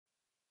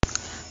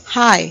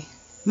Hi,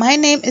 my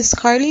name is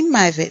Carleen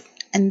Mavitt,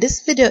 and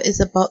this video is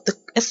about the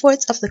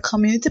efforts of the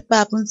Community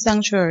Baboon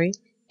Sanctuary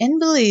in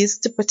Belize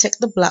to protect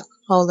the Black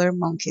Howler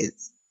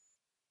Monkeys.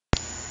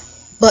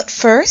 But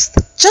first,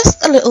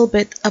 just a little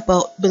bit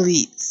about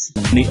Belize.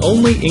 The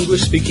only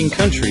English-speaking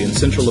country in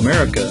Central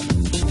America,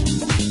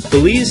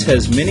 Belize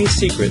has many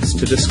secrets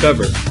to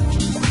discover.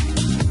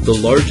 The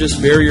largest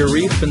barrier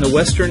reef in the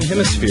Western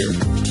Hemisphere,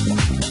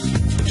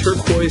 the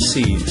turquoise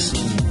seas,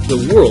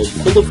 the world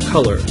full of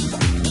color,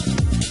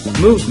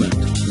 movement,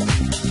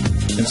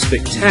 and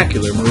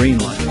spectacular marine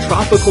life,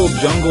 tropical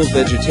jungle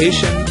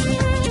vegetation,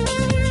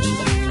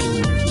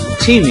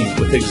 teeming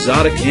with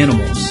exotic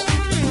animals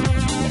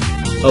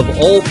of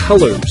all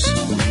colors,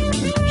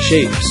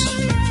 shapes,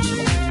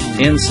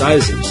 and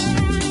sizes.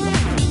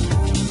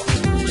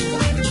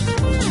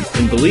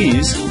 In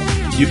Belize,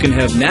 you can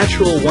have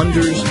natural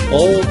wonders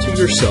all to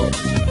yourself,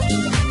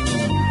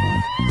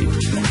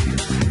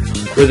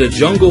 where the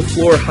jungle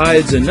floor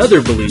hides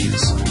another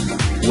Belize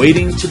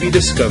waiting to be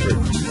discovered,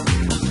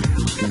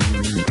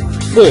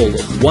 full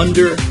of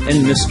wonder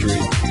and mystery.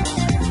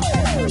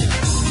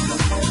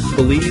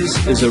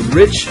 Belize is a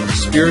rich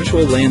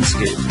spiritual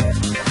landscape,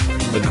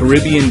 a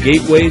Caribbean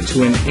gateway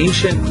to an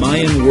ancient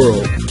Mayan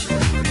world,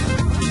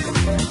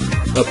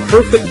 a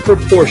perfect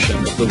proportion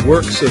of the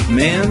works of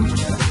man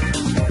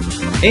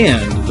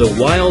and the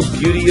wild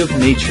beauty of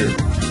nature.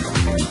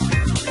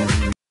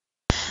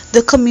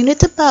 The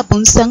Community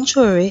Baboon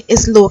Sanctuary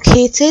is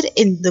located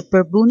in the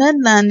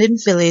Baboon Landing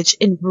Village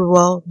in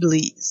rural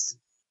Belize.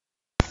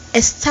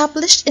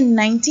 Established in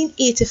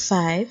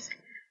 1985,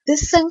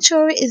 this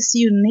sanctuary is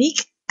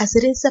unique as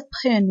it is a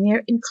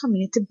pioneer in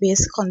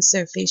community-based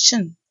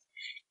conservation.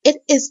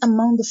 It is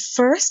among the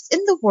first in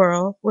the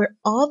world where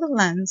all the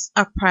lands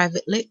are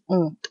privately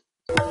owned.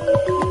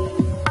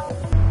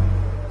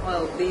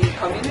 Well, the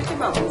Community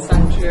Baboon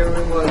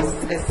Sanctuary was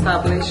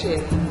established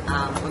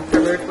on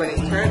February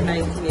 23rd,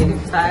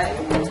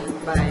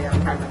 1985 by a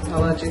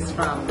primatologist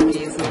from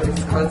Belize,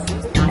 Wisconsin,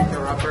 Dr.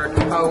 Robert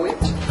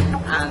Howich,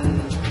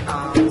 and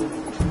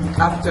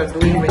after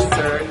doing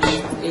research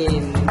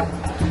in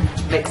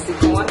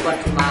Mexico and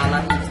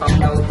Guatemala, he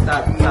found out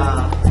that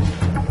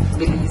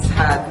Belize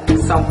had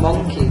some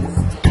monkeys.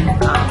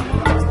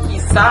 He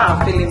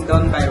saw a film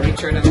done by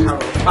Richard and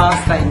Carol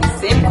Foster in the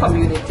same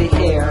community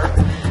here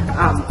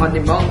on the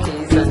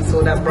monkeys, and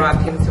so that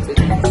brought him to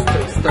Belize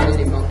to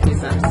study the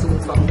monkeys, and soon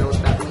found out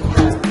that we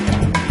had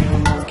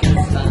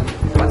monkeys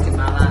in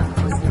Guatemala and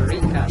Costa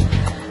Rica.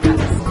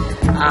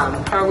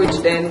 And Harwich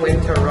then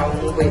went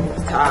around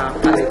with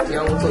Palette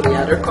Young to the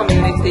other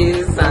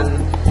communities,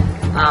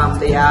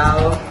 and they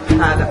all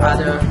had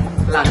other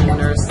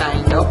landowners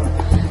signed up,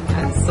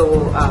 and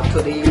so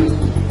today we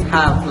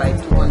have like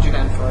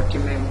 240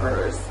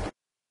 members.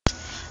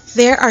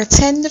 There are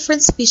 10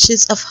 different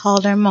species of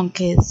howler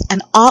monkeys,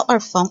 and all are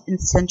found in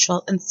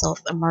Central and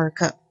South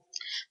America.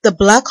 The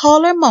Black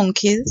Howler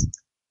monkeys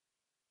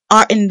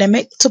are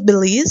endemic to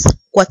Belize,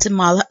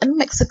 Guatemala, and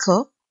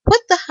Mexico,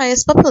 with the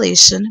highest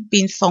population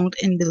being found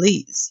in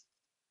Belize.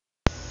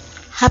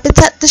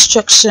 Habitat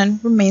destruction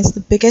remains the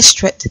biggest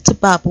threat to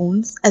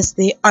baboons as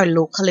they are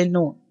locally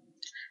known.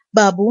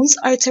 Baboons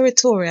are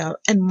territorial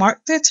and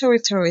mark their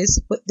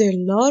territories with their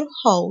loud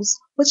howls,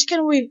 which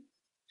can be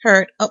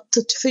heard up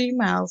to 3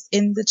 miles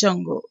in the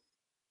jungle.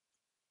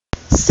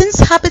 Since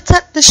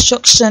habitat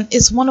destruction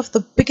is one of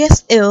the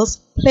biggest ills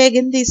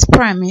plaguing these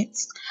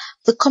primates,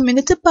 the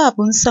Community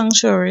Baboon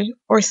Sanctuary,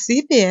 or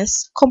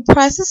CBS,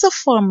 comprises of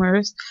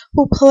farmers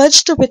who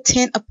pledge to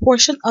retain a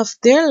portion of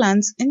their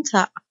lands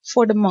intact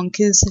for the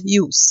monkeys'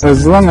 use.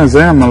 As long as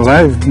I am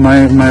alive,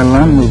 my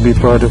land will be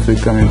part of the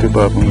Community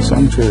Baboon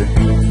Sanctuary.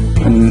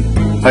 And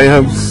I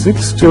have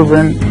 6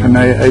 children, and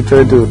I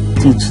try to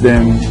teach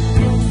them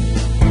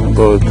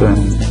about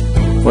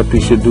what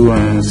we should do,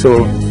 and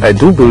so I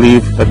do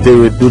believe that they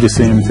would do the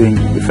same thing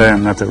if I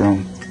am not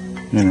around,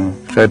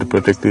 try to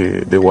protect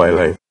the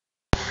wildlife.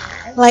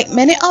 Like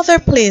many other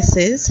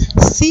places,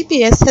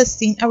 CBS has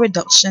seen a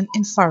reduction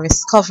in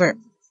forest cover.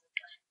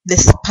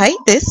 Despite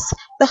this,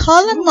 the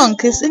howler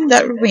monkeys in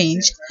that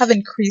range have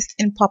increased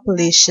in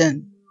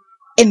population.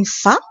 In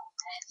fact,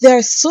 they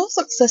are so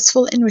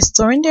successful in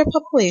restoring their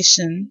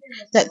population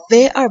that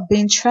they are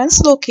being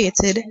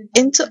translocated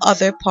into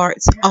other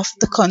parts of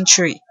the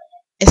country,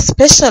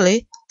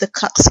 especially the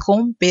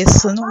Coxcomb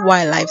Basin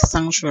Wildlife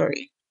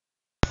Sanctuary.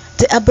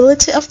 The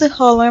ability of the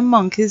howler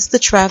monkeys to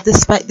thrive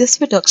despite this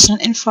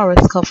reduction in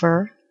forest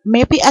cover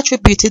may be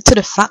attributed to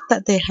the fact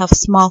that they have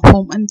small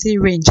home and day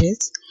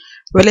ranges,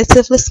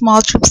 relatively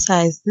small troop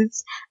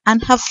sizes,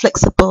 and have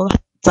flexible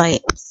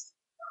diets.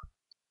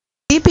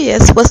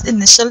 CBS was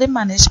initially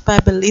managed by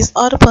Belize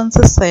Audubon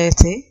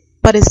Society,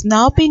 but is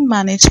now being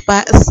managed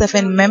by a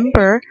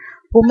 7-member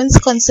women's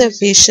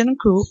conservation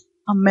group,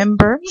 a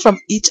member from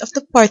each of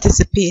the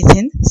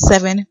participating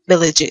 7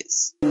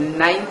 villages. In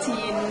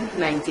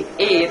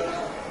 1998,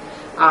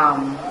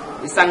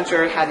 the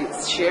sanctuary had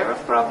its share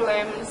of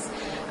problems,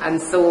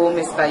 and so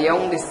Mr.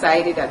 Young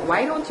decided that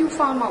why don't you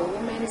form a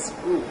women's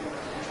group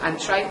and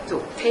tried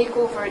to take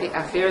over the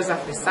affairs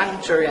of the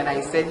sanctuary. And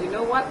I said, you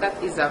know what,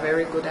 that is a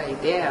very good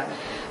idea.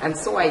 And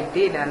so I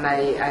did, and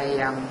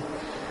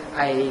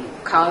I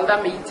called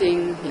a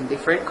meeting in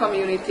different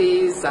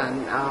communities,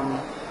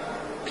 and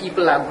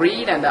people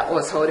agreed, and that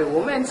was how the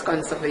Women's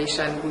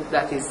Conservation Group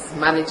that is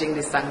managing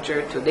the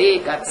sanctuary today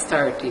got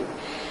started.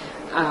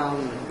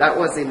 That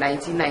was in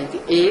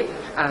 1998,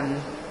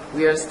 and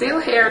we are still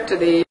here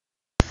today.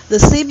 The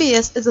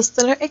CBS is a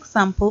stellar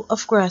example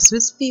of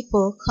grassroots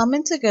people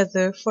coming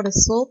together for the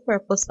sole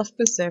purpose of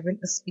preserving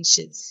a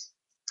species.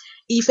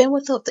 Even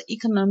without the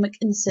economic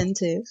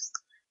incentives,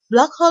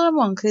 Black Howler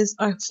monkeys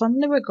are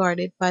fondly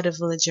regarded by the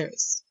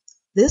villagers.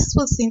 This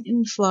was seen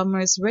in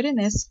farmers'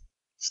 readiness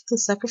to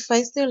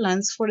sacrifice their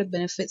lands for the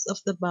benefits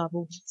of the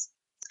baboons.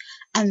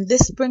 And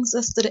this brings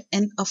us to the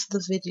end of the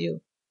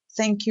video.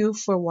 Thank you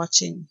for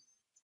watching.